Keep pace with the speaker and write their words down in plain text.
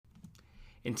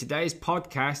In today's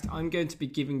podcast, I'm going to be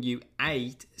giving you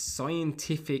 8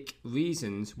 scientific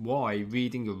reasons why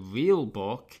reading a real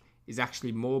book is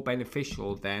actually more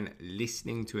beneficial than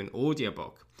listening to an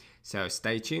audiobook. So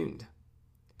stay tuned.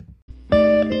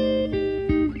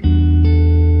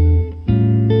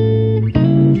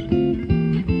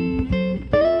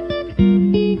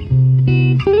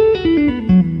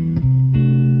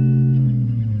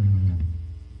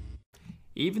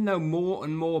 Even though more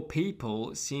and more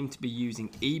people seem to be using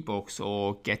ebooks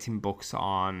or getting books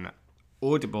on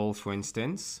Audible, for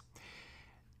instance,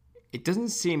 it doesn't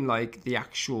seem like the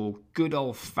actual good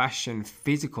old-fashioned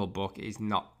physical book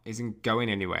isn't going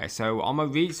anywhere. So on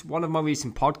one of my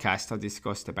recent podcasts, I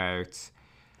discussed about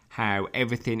how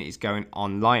everything is going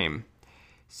online.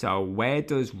 So where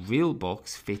does real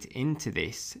books fit into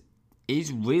this?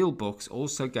 Is real books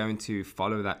also going to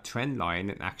follow that trend line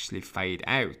and actually fade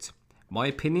out? My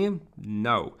opinion,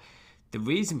 no. The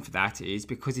reason for that is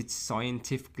because it's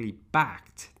scientifically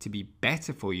backed to be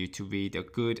better for you to read a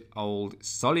good old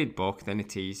solid book than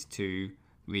it is to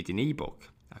read an ebook.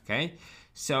 Okay,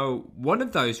 so one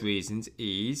of those reasons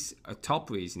is, a top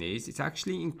reason is, it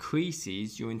actually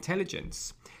increases your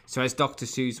intelligence. So as Dr.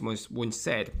 Seuss once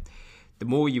said, the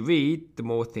more you read, the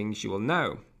more things you will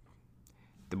know.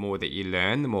 The more that you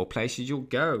learn, the more places you'll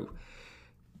go.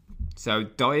 So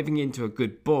diving into a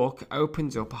good book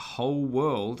opens up a whole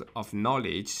world of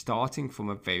knowledge starting from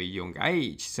a very young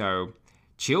age. So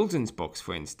children's books,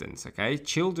 for instance, okay?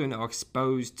 Children are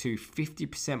exposed to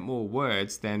 50% more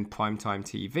words than primetime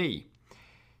TV.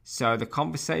 So the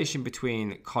conversation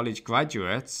between college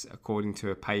graduates, according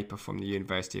to a paper from the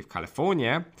University of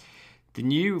California, the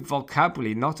new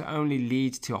vocabulary not only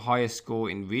leads to a higher score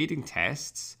in reading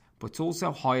tests, but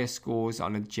also higher scores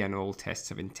on a general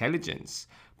test of intelligence.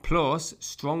 Plus,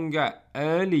 stronger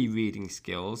early reading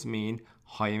skills mean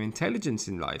higher intelligence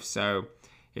in life. So,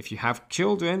 if you have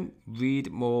children,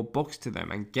 read more books to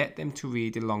them and get them to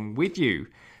read along with you,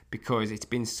 because it's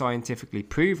been scientifically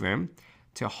proven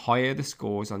to higher the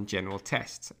scores on general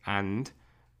tests and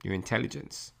your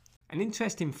intelligence. An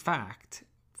interesting fact,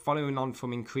 following on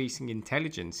from increasing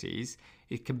intelligence, is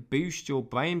it can boost your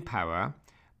brain power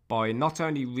by not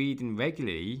only reading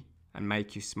regularly and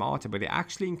make you smarter, but it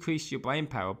actually increases your brain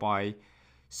power by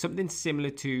something similar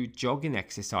to jogging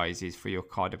exercises for your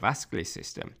cardiovascular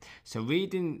system. So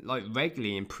reading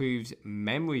regularly improves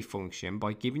memory function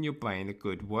by giving your brain a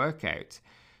good workout.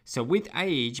 So with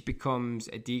age becomes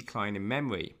a decline in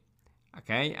memory,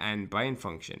 okay, and brain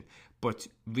function. But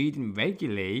reading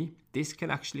regularly, this can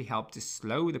actually help to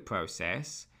slow the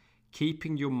process,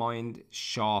 keeping your mind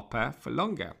sharper for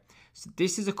longer. So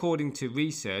this is according to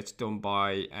research done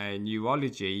by a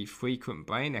neurology frequent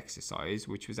brain exercise,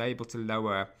 which was able to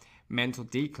lower mental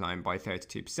decline by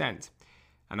 32%.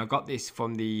 And I got this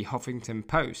from the Huffington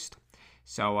Post.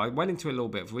 So I went into a little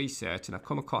bit of research and I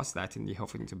come across that in the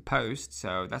Huffington Post.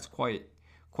 So that's quite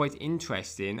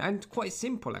interesting and quite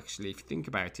simple, actually. If you think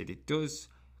about it, it does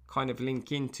kind of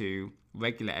link into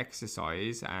regular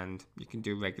exercise, and you can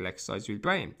do regular exercise with your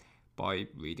brain by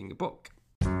reading a book.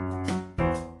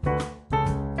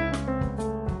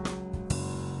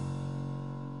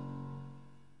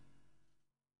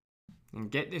 And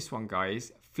get this one,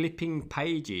 guys, flipping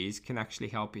pages can actually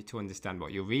help you to understand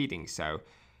what you're reading. So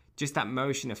just that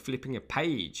motion of flipping a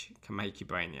page can make your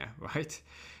brain, right?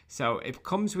 So it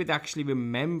comes with actually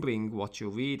remembering what you're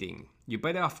reading. You're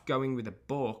better off going with a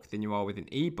book than you are with an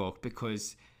ebook,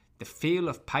 because the feel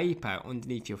of paper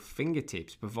underneath your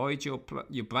fingertips provides your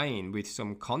brain with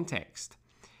some context,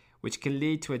 which can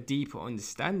lead to a deeper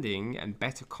understanding and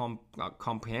better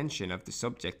comprehension of the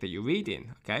subject that you're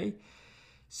reading, okay?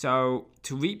 So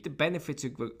to reap the benefits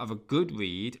of a good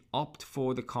read, opt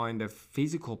for the kind of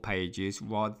physical pages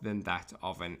rather than that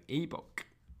of an ebook.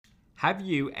 Have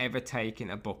you ever taken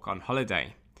a book on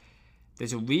holiday?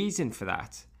 There's a reason for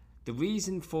that. The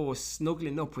reason for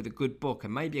snuggling up with a good book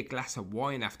and maybe a glass of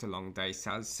wine after a long day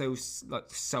sounds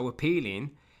so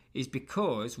appealing is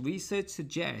because research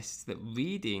suggests that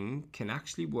reading can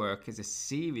actually work as a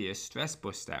serious stress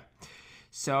buster.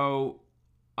 So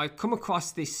I come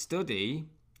across this study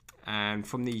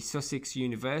from the Sussex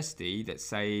University that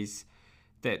says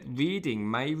that reading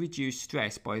may reduce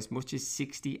stress by as much as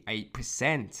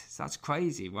 68%. So that's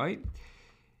crazy, right?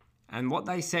 And what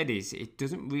they said is it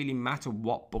doesn't really matter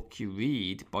what book you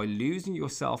read, by losing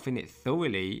yourself in it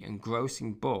thoroughly,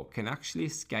 engrossing book can actually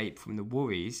escape from the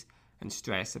worries and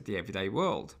stress of the everyday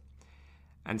world.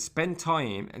 And spend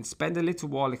a little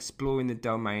while exploring the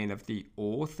domain of the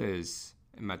author's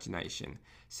imagination.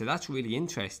 So that's really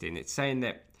interesting. It's saying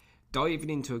that diving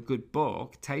into a good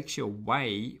book takes you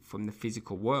away from the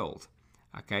physical world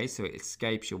Okay, so it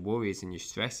escapes your worries and your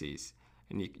stresses,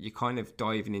 and you're kind of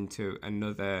diving into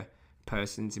another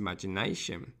person's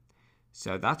imagination.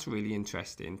 So that's really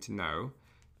interesting to know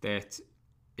that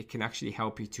it can actually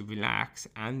help you to relax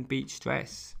and beat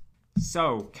stress.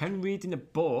 So, can reading a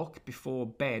book before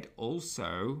bed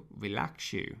also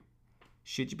relax you?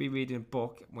 Should you be reading a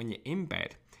book when you're in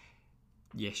bed?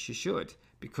 Yes, you should,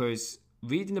 because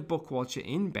reading a book while you're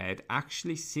in bed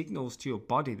actually signals to your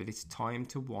body that it's time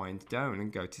to wind down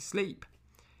and go to sleep.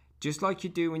 Just like you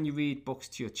do when you read books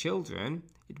to your children,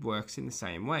 it works in the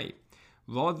same way.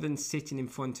 Rather than sitting in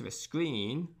front of a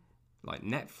screen like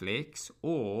Netflix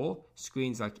or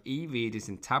screens like e-readers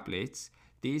and tablets,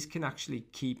 these can actually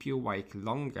keep you awake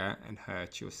longer and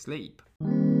hurt your sleep.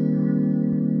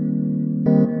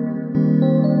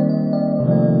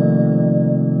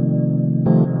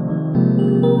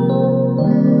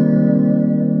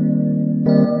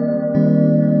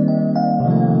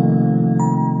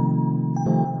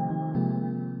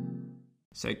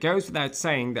 So it goes without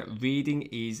saying that reading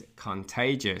is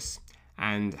contagious.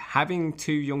 And having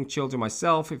 2 young children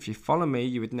myself, if you follow me,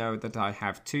 you would know that I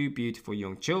have 2 beautiful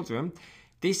young children.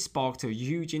 This sparked a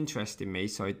huge interest in me,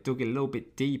 so I dug a little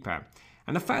bit deeper.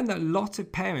 And I found that a lot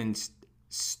of parents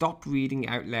stop reading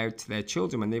out loud to their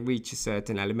children when they reach a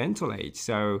certain elemental age.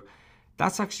 So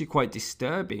that's actually quite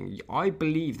disturbing. I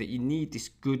believe that you need this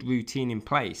good routine in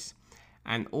place.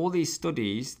 And all these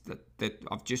studies that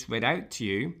I've just read out to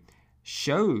you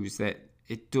shows that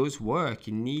it does work.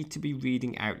 You need to be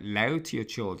reading out loud to your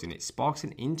children. It sparks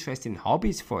an interest in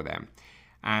hobbies for them.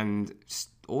 And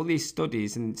all these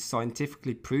studies and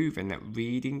scientifically proven that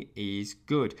reading is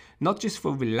good, not just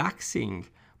for relaxing,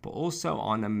 but also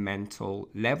on a mental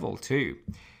level too.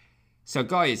 So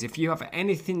guys, if you have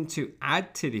anything to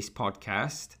add to this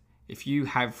podcast, if you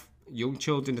have young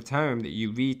children at home that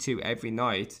you read to every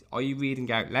night, are you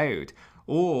reading out loud?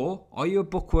 Or are you a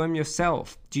bookworm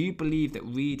yourself? Do you believe that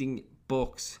reading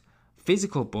books,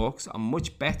 physical books, are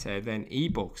much better than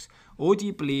ebooks? Or do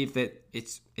you believe that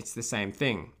it's the same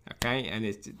thing, okay? And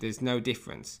there's no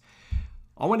difference?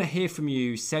 I want to hear from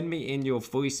you. Send me in your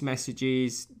voice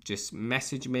messages. Just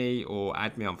message me or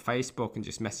add me on Facebook and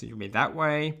just message me that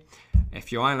way.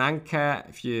 If you're on Anchor,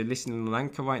 if you're listening on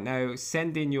Anchor right now,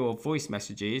 send in your voice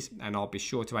messages and I'll be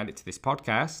sure to add it to this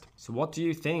podcast. So what do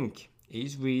you think?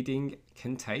 Is reading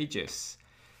contagious?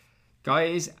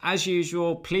 Guys, as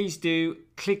usual, please do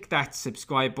click that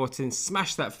subscribe button,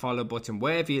 smash that follow button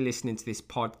wherever you're listening to this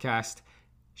podcast.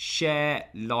 Share,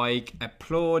 like,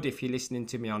 applaud if you're listening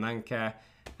to me on Anchor,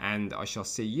 and I shall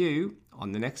see you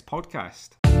on the next podcast.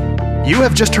 You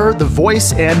have just heard the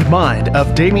voice and mind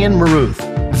of Damian Maruth,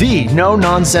 the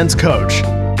no-nonsense coach.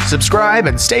 Subscribe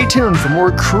and stay tuned for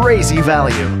more crazy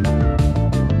value.